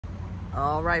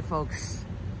All right, folks,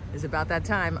 it's about that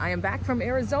time. I am back from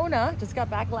Arizona. Just got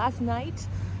back last night.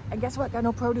 And guess what? Got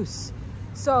no produce.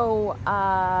 So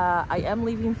I am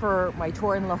leaving for my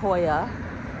tour in La Jolla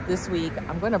this week.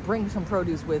 I'm going to bring some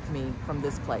produce with me from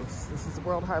this place. This is the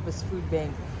World Harvest Food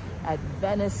Bank at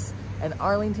Venice and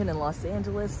Arlington in Los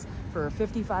Angeles. For a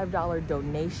 $55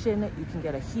 donation, you can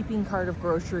get a heaping cart of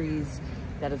groceries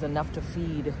that is enough to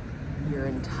feed your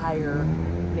entire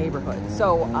neighborhood.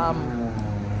 So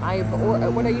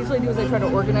what I usually do is I try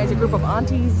to organize a group of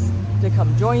aunties to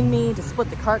come join me to split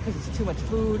the cart because it's too much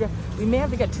food. We may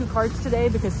have to get 2 carts today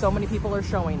because so many people are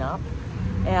showing up.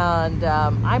 And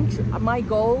my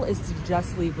goal is to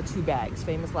just leave with 2 bags,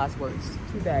 famous last words,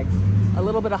 2 bags, a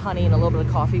little bit of honey and a little bit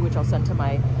of coffee, which I'll send to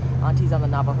my aunties on the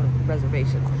Navajo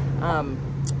reservations.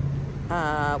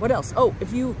 What else? Oh,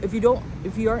 if you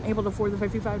aren't able to afford the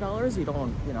 $55, you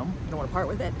don't want to part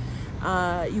with it.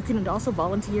 You can also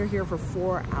volunteer here for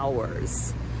 4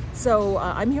 hours. So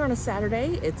I'm here on a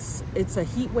Saturday. It's a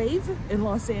heat wave in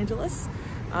Los Angeles.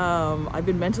 I've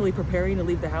been mentally preparing to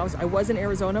leave the house. I was in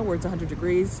Arizona where it's 100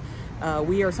 degrees.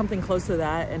 We are something close to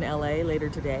that in LA later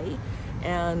today.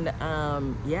 And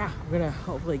yeah, we're gonna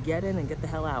hopefully get in and get the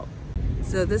hell out.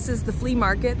 So this is the flea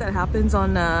market that happens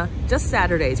on just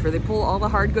Saturdays, where they pull all the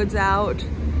hard goods out,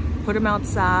 put them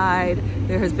outside.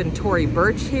 There has been Tory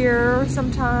Burch here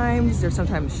sometimes. There's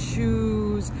sometimes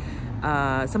shoes.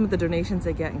 Some of the donations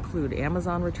they get include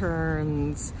Amazon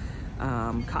returns,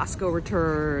 Costco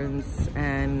returns,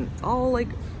 and all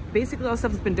basically all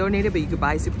stuff has been donated, but you could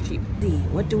buy super cheap.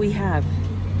 What do we have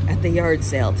at the yard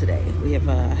sale today? We have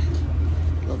a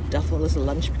little duffel, this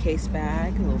lunch case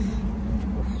bag, little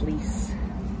fleece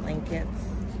blankets.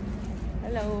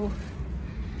 Hello.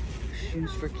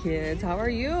 Shoes for kids. How are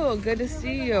you? Good to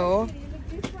see you.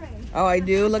 Oh, I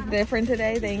do look different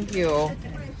today? Thank you.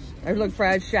 I look for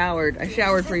I showered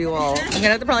for you all. I'm gonna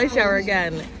have to probably shower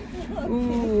again.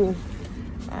 Ooh.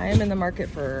 I am in the market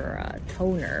for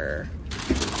toner.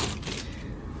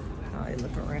 I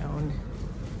look around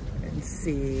and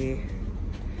see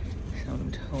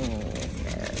some toner.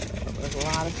 There's a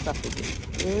lot of stuff to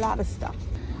do. A lot of stuff.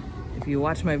 If you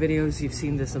watch my videos, you've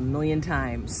seen this a million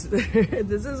times.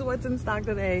 This is what's in stock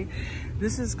today.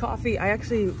 This is coffee. I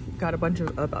actually got a bunch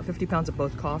of, about 50 pounds of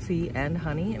both coffee and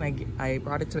honey, and I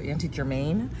brought it to Auntie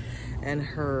Germaine and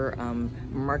her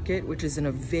market, which is in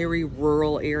a very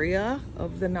rural area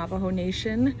of the Navajo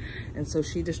Nation. And so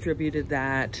she distributed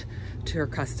that to her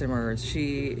customers.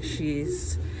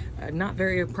 She's not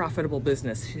very profitable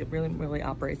business. She really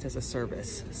operates as a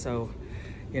service. So,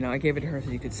 you know, I gave it to her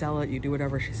so you could sell it, you do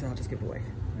whatever. She said, I'll just give it away.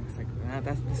 I was like,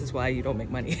 this is why you don't make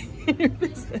money in your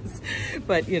business.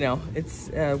 But you know, it's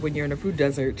when you're in a food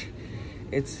desert,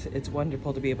 it's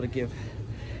wonderful to be able to give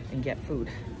and get food.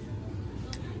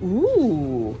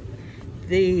 Ooh,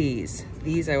 these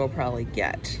I will probably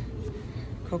get.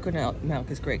 Coconut milk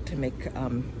is great to make.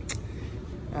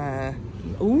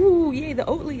 Ooh, yay! The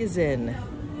Oatly is in.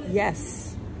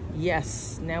 Yes,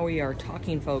 yes. Now we are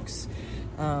talking, folks.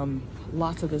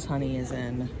 Lots of this honey is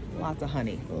in. Lots of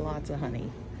honey. Lots of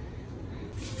honey.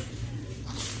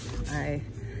 I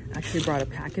actually brought a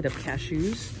packet of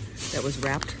cashews that was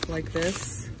wrapped like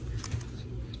this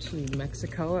to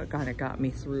Mexico. It kind of got me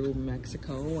through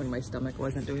Mexico when my stomach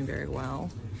wasn't doing very well.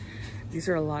 These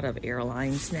are a lot of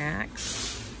airline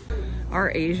snacks. Our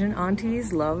Asian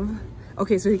aunties love...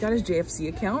 Okay, so he got his JFC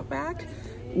account back.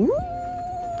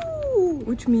 Ooh!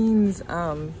 Which means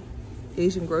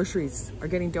Asian groceries are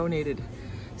getting donated.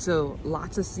 So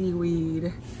lots of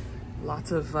seaweed,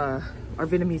 lots of... our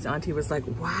Vietnamese auntie was like,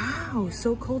 wow,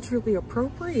 so culturally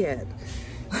appropriate.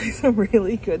 Some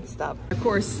really good stuff. Of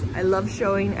course, I love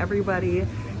showing everybody.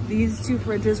 These 2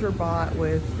 fridges were bought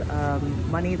with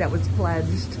money that was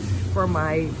pledged for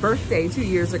my birthday 2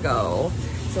 years ago.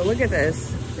 So look at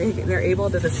this. They're able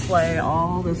to display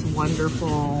all this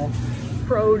wonderful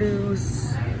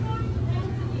produce,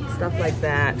 stuff like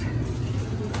that.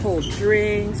 Cold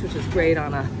drinks, which is great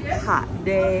on a hot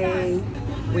day.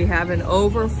 We have an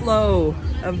overflow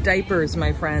of diapers,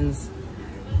 my friends.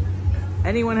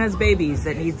 Anyone has babies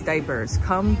that needs diapers,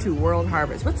 come to World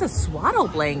Harvest. What's a swaddle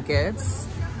blankets?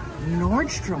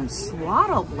 Nordstrom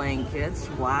swaddle blankets.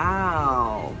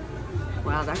 Wow.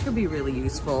 Wow, that could be really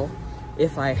useful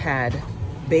if I had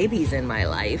babies in my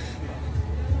life.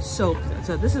 Soap.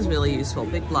 So this is really useful.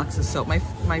 Big blocks of soap. My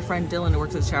friend Dylan, who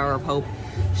works at Shower of Hope,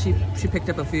 she picked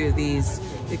up a few of these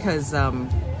because you know,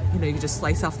 you can just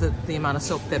slice off the amount of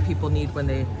soap that people need when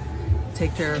they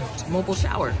take their mobile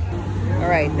shower. All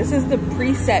right, this is the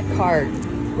preset card.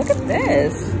 Look at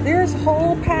this. There's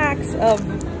whole packs of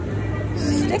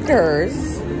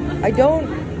stickers. I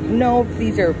don't know if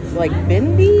these are like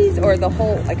bimbies or the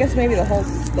whole, I guess maybe the whole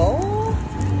skull,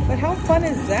 but how fun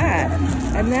is that?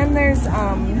 And then there's,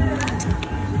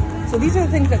 so these are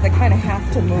the things that they kind of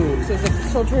have to move. So there's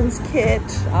a children's kit,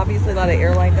 obviously a lot of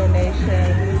airline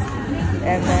donations,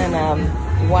 and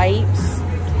then wipes,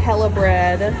 hella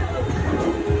bread,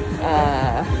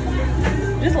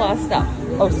 just a lot of stuff.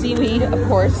 Oh, seaweed, of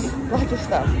course, lots of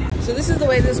stuff. So this is the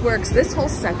way this works. This whole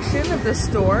section of the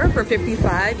store for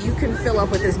 $55, you can fill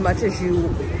up with as much as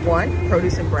you want,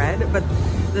 produce and bread, but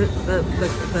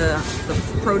the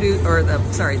produce, or the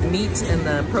meat and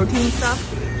the protein stuff,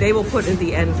 they will put at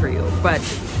the end for you. But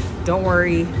don't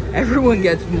worry, everyone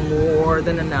gets more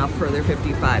than enough for their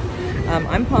 $55.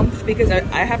 I'm pumped because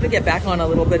I have to get back on a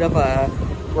little bit of a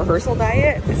rehearsal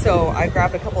diet. So I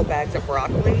grabbed a couple bags of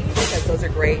broccoli because those are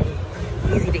great and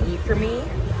easy to eat for me.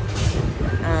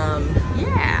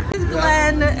 Yeah. This is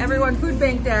Glenn, everyone, Food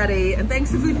Bank Daddy. And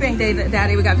thanks to Food Bank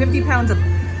Daddy, we got 50 pounds of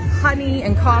honey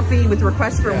and coffee with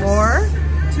requests for more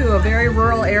to a very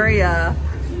rural area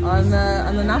on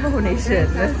the Navajo Nation.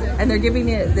 And they're giving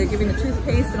the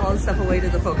toothpaste and all this stuff away to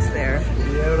the folks there.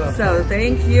 So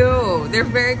thank you. They're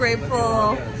very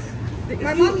grateful.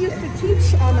 My mom used to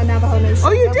teach on the Navajo Nation.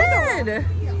 Oh, you did?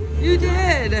 You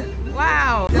did.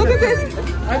 Wow. Look at this.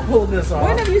 I pulled this off.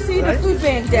 When have you seen a Food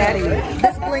Bank Daddy?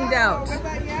 This blinged out.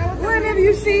 When have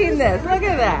you seen this? Look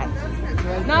at that.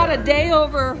 Not a day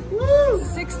over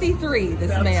 63,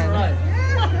 this man.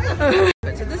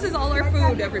 So this is all our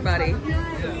food, everybody.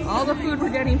 All the food we're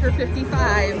getting for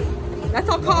 $55. That's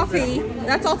all coffee.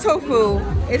 That's all tofu.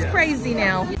 It's crazy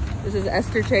now. This is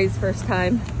Esther Che's first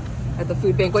time at the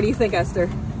food bank. What do you think, Esther?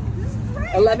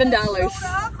 $11.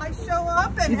 I show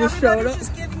up and everybody's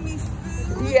just giving me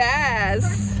food.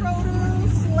 Yes.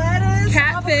 Produce, lettuce,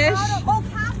 catfish. avocado. Oh,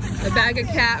 catfish. A bag of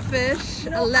catfish.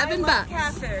 You know, 11 bucks.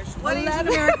 Catfish. What Asian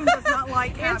American does not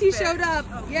like catfish? Auntie showed up.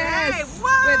 Okay. Yes.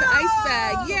 Whoa. With an ice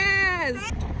bag.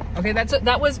 Yes. Okay,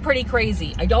 that was pretty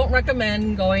crazy. I don't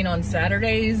recommend going on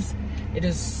Saturdays. It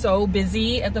is so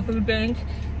busy at the food bank.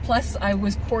 Plus, I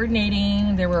was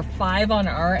coordinating. There were 5 on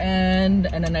our end,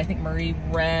 and then I think Marie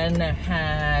Wren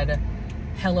had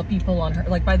hella people on her.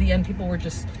 Like by the end, people were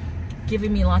just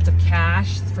giving me lots of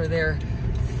cash for their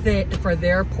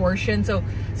portion. So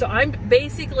I'm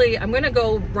gonna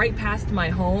go right past my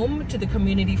home to the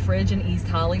community fridge in East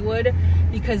Hollywood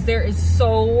because there is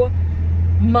so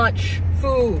much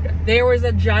food. There was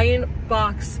a giant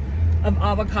box of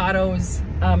avocados.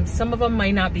 Some of them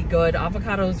might not be good.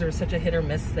 Avocados are such a hit or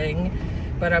miss thing,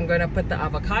 but I'm gonna put the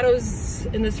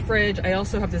avocados in this fridge. I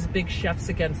also have this big Chefs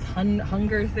Against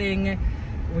Hunger thing,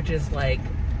 which is like,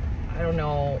 I don't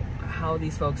know how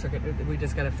these folks are gonna, we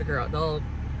just gotta figure out.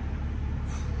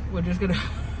 We're just gonna,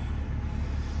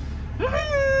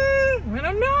 I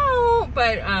don't know,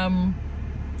 but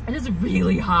it is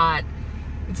really hot.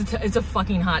 It's a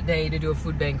fucking hot day to do a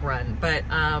food bank run, but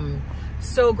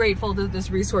so grateful that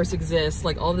this resource exists.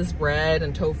 Like all this bread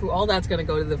and tofu, all that's gonna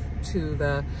go to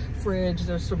the fridge.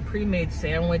 There's some pre-made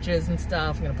sandwiches and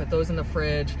stuff. I'm gonna put those in the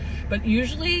fridge. But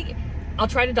usually I'll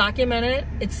try to document it.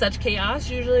 It's such chaos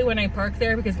usually when I park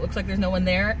there because it looks like there's no one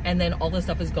there, and then all this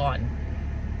stuff is gone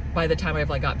by the time I've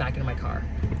like got back into my car.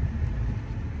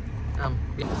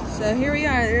 Yeah. So here we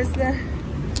are. There's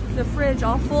the fridge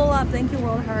all full up. Thank you,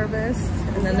 World Harvest.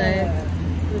 And then I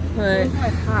put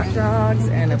hot dogs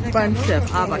and a bunch of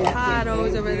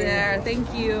avocados over there.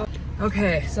 Thank you.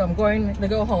 Okay, so I'm going to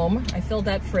go home. I filled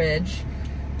that fridge.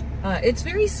 It's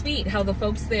very sweet how the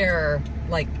folks there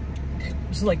like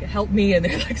just like help me, and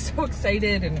they're like so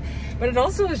excited, but it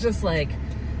also is just like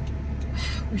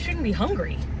we shouldn't be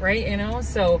hungry, right? You know,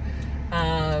 so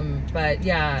but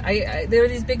yeah, there were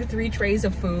these big 3 trays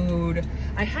of food.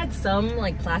 I had some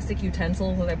like plastic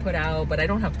utensils that I put out, but I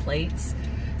don't have plates.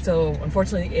 So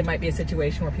unfortunately it might be a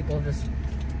situation where people are just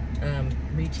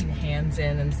reaching hands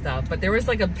in and stuff. But there was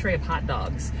like a tray of hot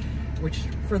dogs, which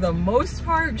for the most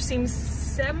part seems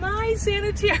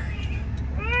semi-sanitary.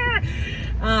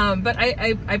 But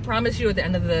I promise you at the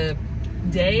end of the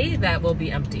day that will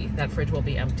be empty. That fridge will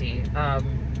be empty.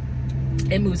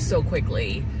 It moves so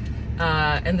quickly.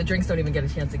 And the drinks don't even get a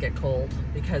chance to get cold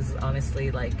because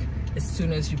honestly, like as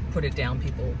soon as you put it down,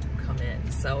 people come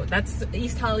in. So that's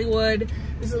East Hollywood.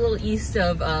 This is a little east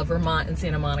of Vermont and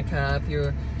Santa Monica. If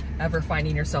you're ever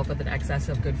finding yourself with an excess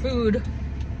of good food,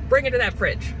 bring it to that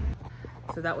fridge.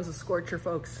 So that was a scorcher,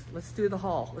 folks. Let's do the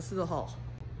haul. Let's do the haul.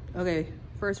 Okay,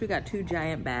 first we got 2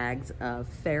 giant bags of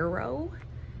farro,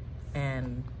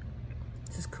 and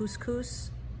this is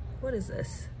couscous. What is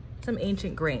this? Some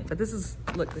ancient grain, but this is,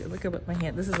 look at my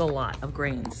hand. This is a lot of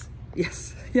grains.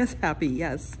 Yes, yes, Happy,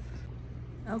 yes.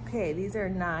 Okay, these are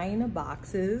 9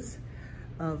 boxes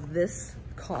of this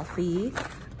coffee.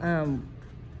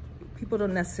 People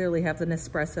don't necessarily have the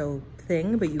Nespresso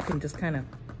thing, but you can just kind of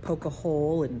poke a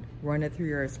hole and run it through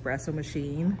your espresso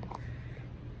machine.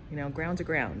 You know, grounds are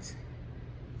grounds.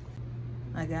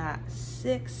 I got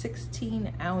 6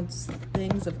 16-ounce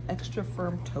things of extra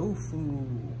firm tofu.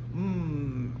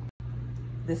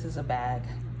 This is a bag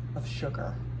of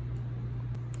sugar.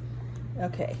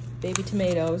 Okay, baby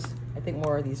tomatoes. I think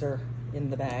more of these are in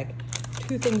the bag.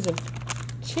 2 things of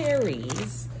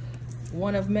cherries.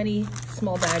 1 of many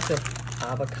small bags of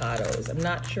avocados. I'm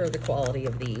not sure the quality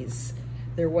of these.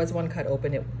 There was 1 cut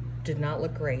open. It did not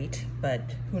look great, but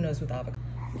who knows with avocado.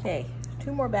 Okay,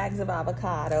 2 more bags of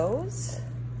avocados.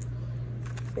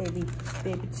 Baby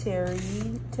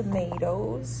cherry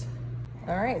tomatoes.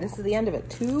 All right, this is the end of it.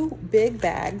 2 big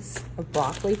bags of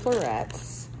broccoli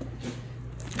florets.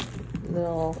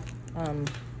 Little,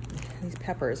 these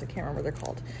peppers, I can't remember what they're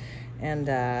called. And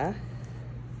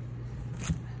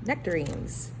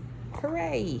nectarines.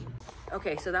 Hooray.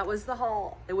 Okay, so that was the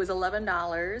haul. It was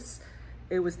 $11.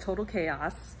 It was total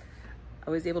chaos. I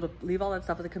was able to leave all that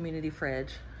stuff in the community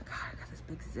fridge. God, I got this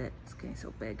big zit. It's getting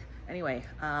so big. Anyway,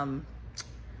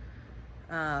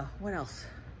 what else?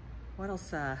 What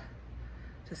else to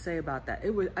say about that?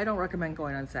 I don't recommend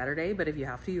going on Saturday, but if you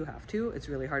have to, you have to. It's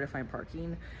really hard to find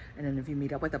parking. And then if you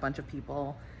meet up with a bunch of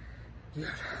people,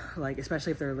 like,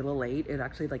 especially if they're a little late, it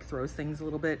actually like throws things a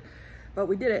little bit. But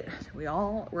we did it. We're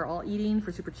all eating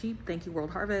for super cheap. Thank you,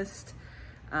 World Harvest.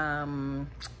 What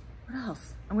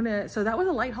else? So that was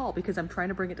a light haul because I'm trying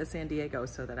to bring it to San Diego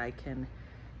so that I can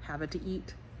have it to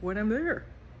eat when I'm there.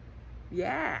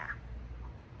 Yeah.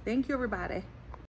 Thank you, everybody.